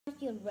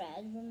your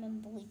red,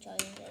 remember we chose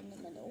it in the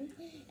middle,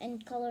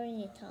 and colour in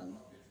your tongue.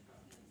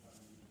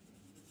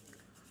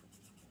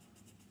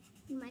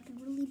 You make it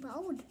really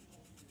bold.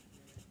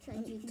 So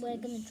We're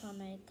going to try and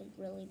make it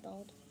really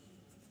bold.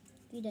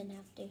 You don't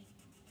have to.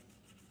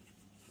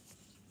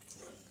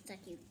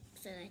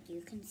 So that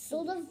you can see.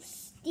 Sort of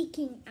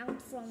sticking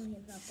out from the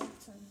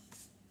bottom.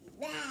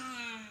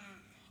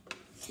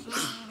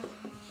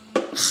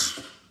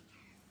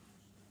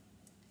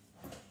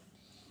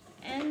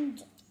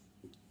 And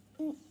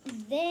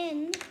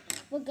then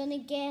we're gonna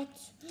get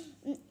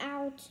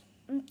out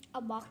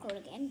a marker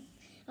again.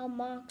 our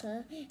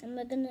marker, and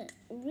we're gonna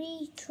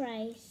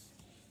retrace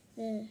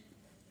the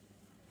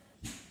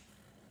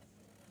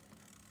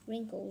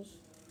wrinkles.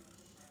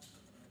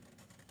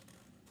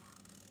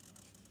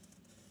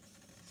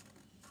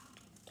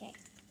 Okay.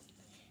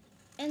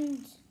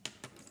 And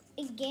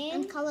again,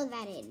 And colour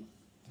that in.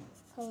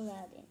 color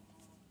that in.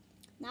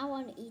 Now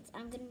on each,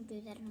 I'm going to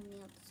do that on the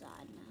other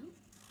side now.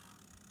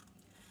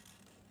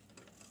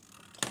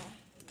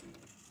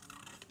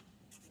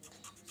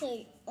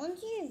 So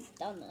once you've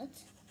done it,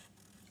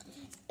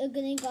 you're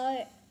gonna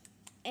go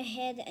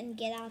ahead and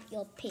get out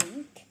your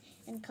pink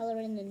and color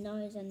in the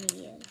nose and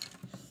the ears.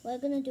 We're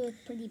gonna do it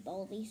pretty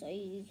boldly so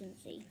you can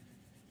see.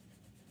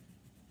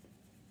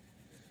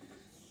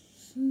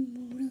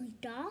 Really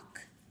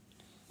dark.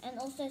 And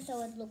also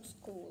so it looks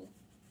cool.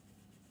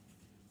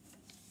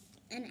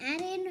 And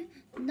add in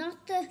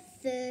not the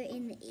fur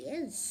in the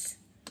ears,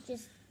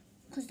 just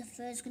because the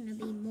fur is going to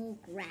be more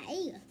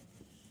grey.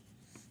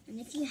 And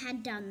if you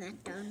had done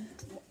that,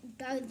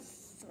 don't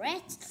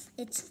fret,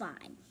 it's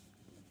fine.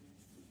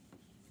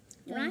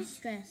 Don't Right?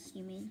 stress,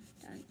 you mean?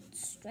 Don't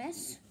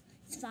stress,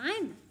 it's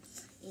fine.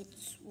 It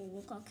will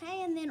look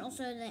okay, and then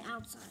also the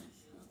outside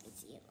of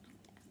its ear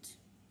like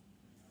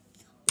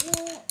that.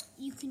 Or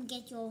you can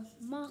get your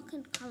mark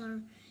and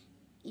colour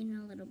in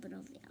a little bit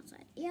of the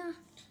outside ear.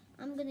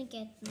 I'm gonna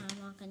get my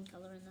mark and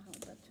color in the whole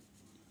bit.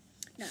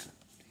 No,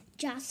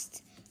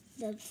 just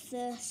the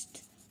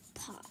first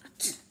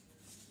part.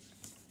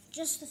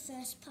 Just the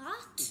first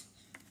part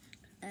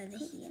over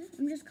here.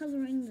 I'm just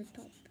coloring the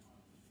top.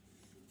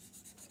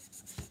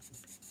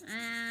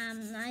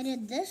 I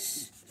did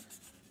this.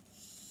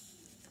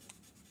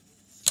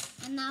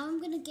 And now I'm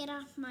going to get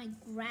out my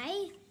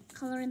grey,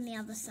 colour in the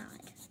other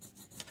side.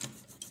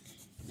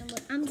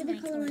 I'm gonna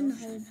make color a in the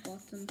little whole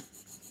bottom.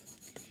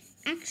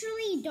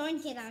 Actually,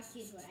 don't get out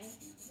your grey.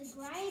 The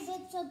grey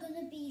bits are going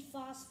to be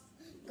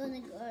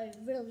going to go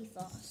really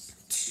fast.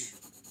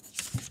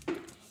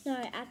 No,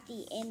 at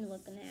the end we're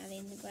gonna add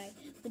in the grey.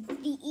 But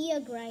the ear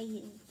grey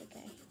is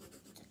okay.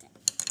 It's okay.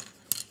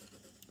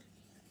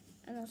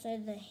 And also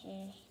the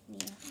hair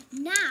near.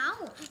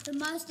 Now, the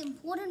most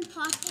important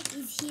part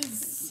is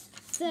his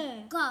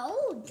fur.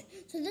 Gold.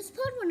 So this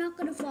part we're not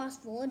going to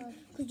fast forward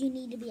because you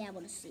need to be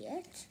able to see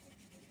it.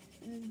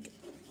 And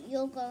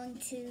you're going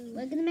to...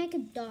 We're gonna make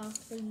it dark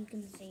so you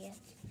can see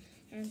it.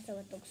 And so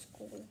it looks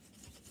cool.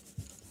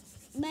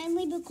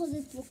 Mainly because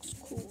it looks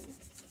cool.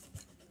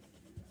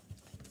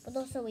 But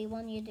also we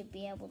want you to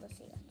be able to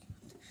see it.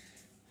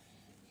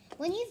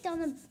 When you've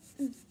done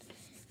it,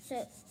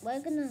 so we're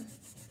gonna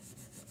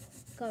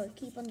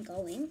keep on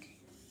going.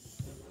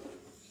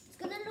 It's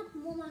going to look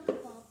more like a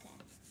bobcat.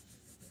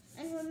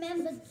 And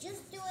remember,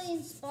 just do it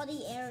in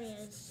spotty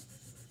areas.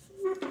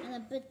 And a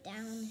bit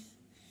down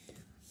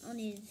on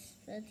his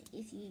foot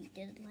if you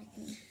did it like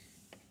me.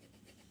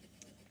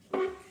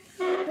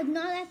 But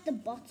not at the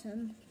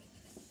bottom,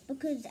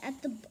 because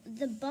at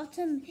the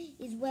bottom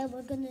is where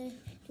we're gonna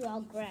do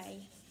our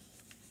grey.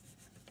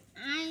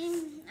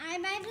 I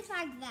made it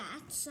like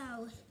that,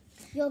 so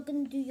You're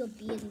gonna do your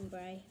beard in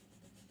grey.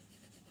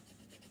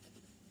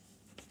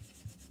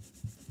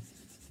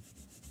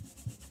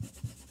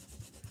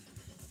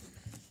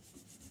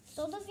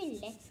 Sort of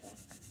electric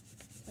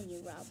when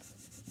you rub.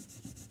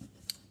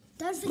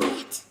 don't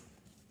forget.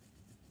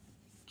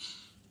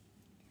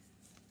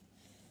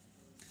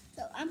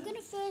 So I'm going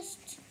to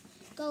first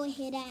go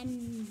ahead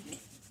and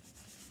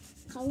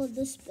colour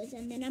this bit,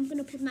 and then I'm going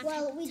to put my...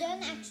 Well, we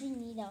don't actually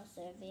need our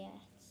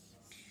serviettes.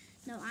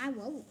 No, I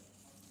will.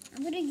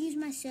 I'm going to use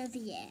my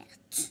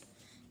serviette.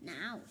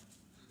 Now,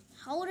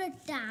 hold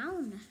it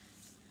down.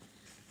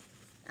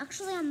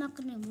 Actually, I'm not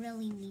going to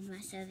really need my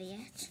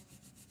serviette,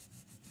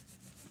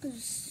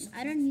 because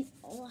I don't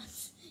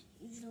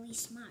usually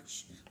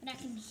smudge, but I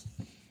can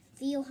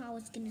feel how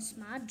it's going to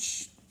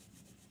smudge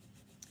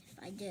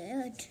if I do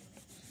it.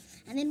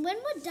 And then when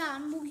we're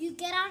done, will you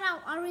get out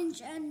our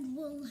orange and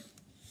we'll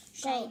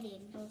shade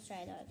in. We'll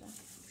shade over.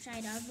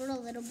 Shade over a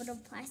little bit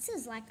of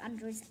places, like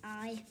under his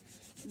eye,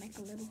 to make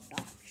a little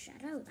dark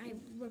shadow. I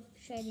broke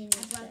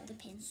the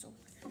pencil.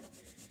 I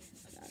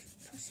was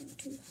pressing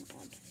too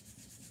hard.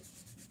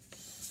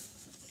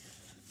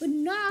 But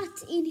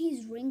not in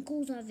his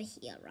wrinkles over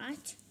here,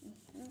 right?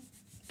 Mm-hmm.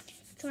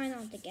 Try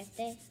not to get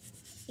there.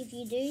 If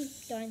you do,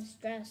 don't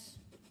stress.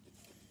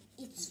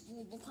 It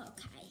will look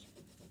okay.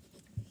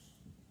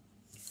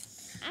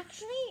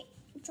 Actually,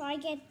 try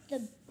get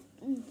the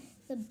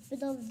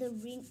bit of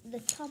the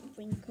top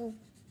wrinkle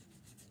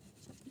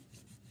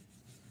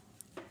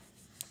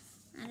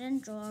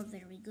didn't draw a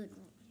very good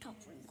top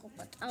wrinkle,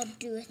 but I'll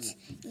do it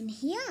in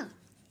here.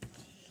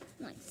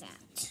 Like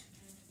that.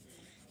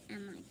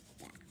 And like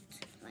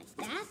that. Like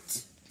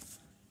that.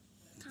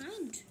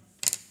 Kind.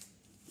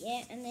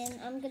 Yeah, and then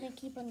I'm gonna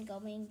keep on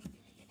going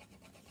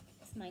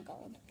with my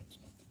gold.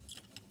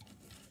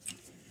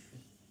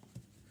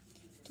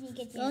 Can you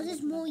get Yours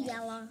is more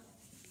yellow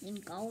than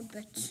gold,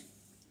 but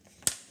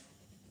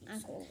I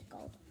call it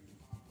gold.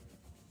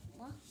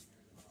 what?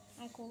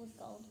 I call it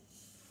gold.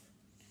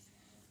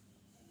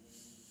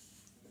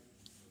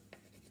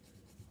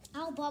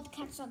 Our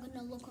bobcats are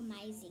gonna look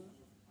amazing.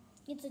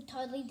 It's a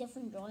totally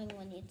different drawing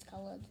when it's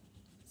colored.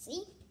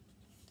 See?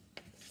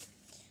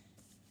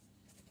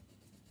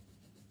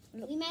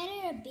 We made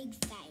it a big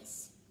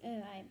face.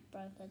 Oh, I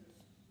broke it.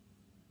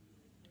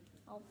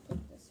 I'll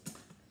put this back.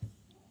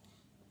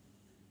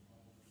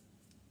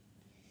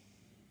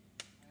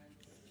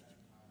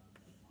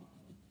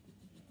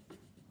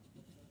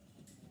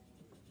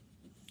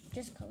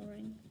 Just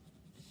coloring.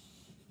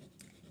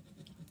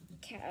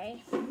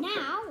 Okay.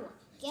 Now,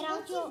 get So out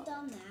once your you've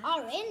done that,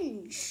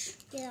 orange.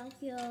 Get out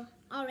your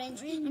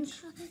orange and shade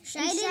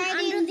shade it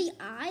in- under the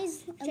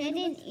eyes. a Shade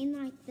little it bit.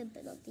 in like the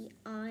bit of the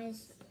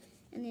eyes,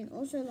 and then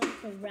also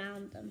like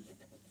around them.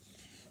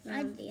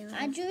 Around the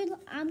eyes.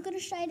 I'm gonna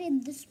shade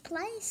in this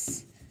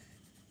place,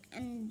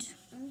 and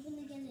I'm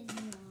gonna get a new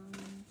one.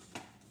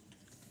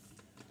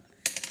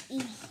 in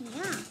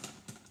here,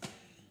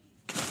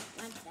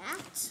 like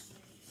that.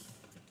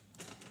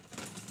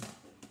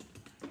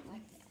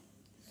 Like that.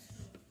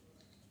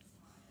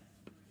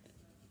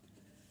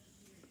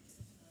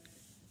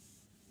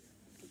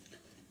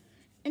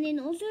 And then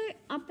also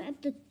up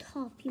at the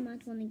top, you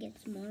might want to get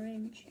some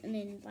orange, and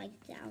then like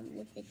down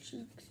with the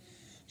cheeks.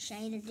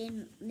 Shade it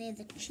in near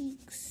the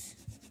cheeks.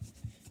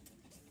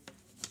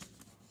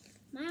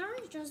 My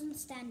orange doesn't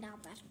stand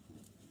out that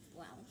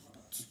well,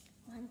 but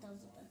Mine does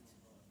a bit.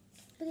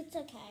 But it's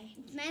okay.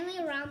 it's mainly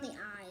around the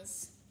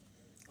eyes.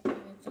 And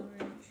it's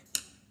orange.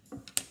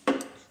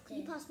 Could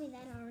you pass me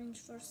that orange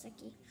for a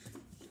second?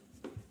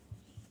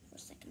 For a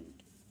second,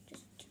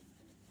 just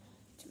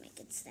to make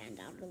it stand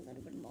out a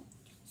little bit more.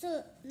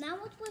 So now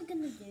what we're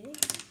gonna do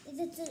is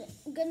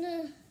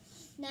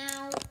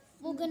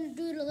We're gonna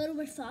do it a little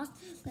bit fast.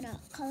 We're gonna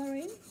color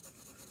in,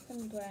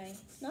 some grey.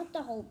 Not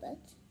the whole bit.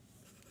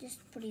 just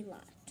pretty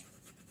light.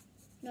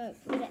 No,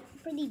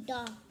 pretty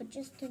dark, but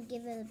just to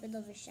give it a bit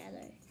of a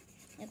shadow.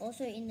 Like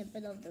also in the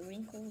bit of the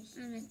wrinkles.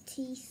 And the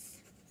teeth.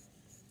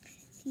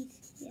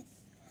 Teeth, yeah.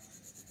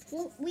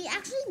 Well, we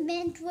actually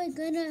meant we're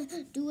gonna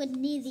do it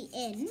near the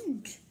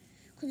end,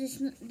 because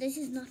this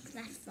is not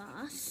that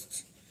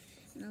fast.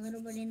 And a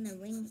little bit in the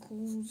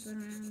wrinkles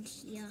around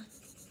here.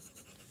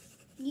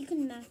 You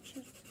can match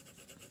it.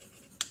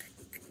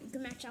 You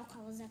can match our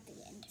colors at the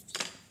end,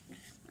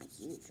 like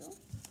usual.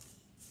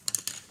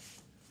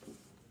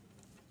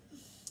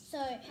 So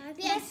Hope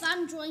you had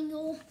fun drawing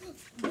your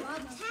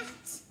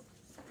bobcat.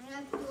 I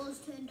hope yours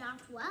turned out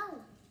well.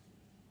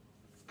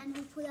 And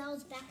we'll put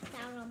ours back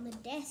down on the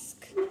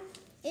desk.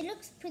 it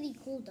looks pretty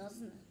cool,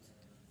 doesn't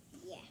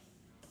it? Yeah.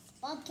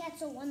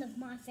 Bobcats are one of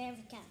my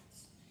favorite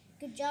cats.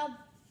 Good job.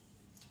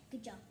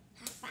 Good job.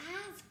 High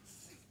five.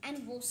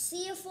 And we'll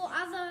see you for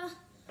other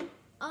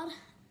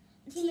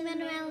Team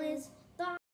Manuel is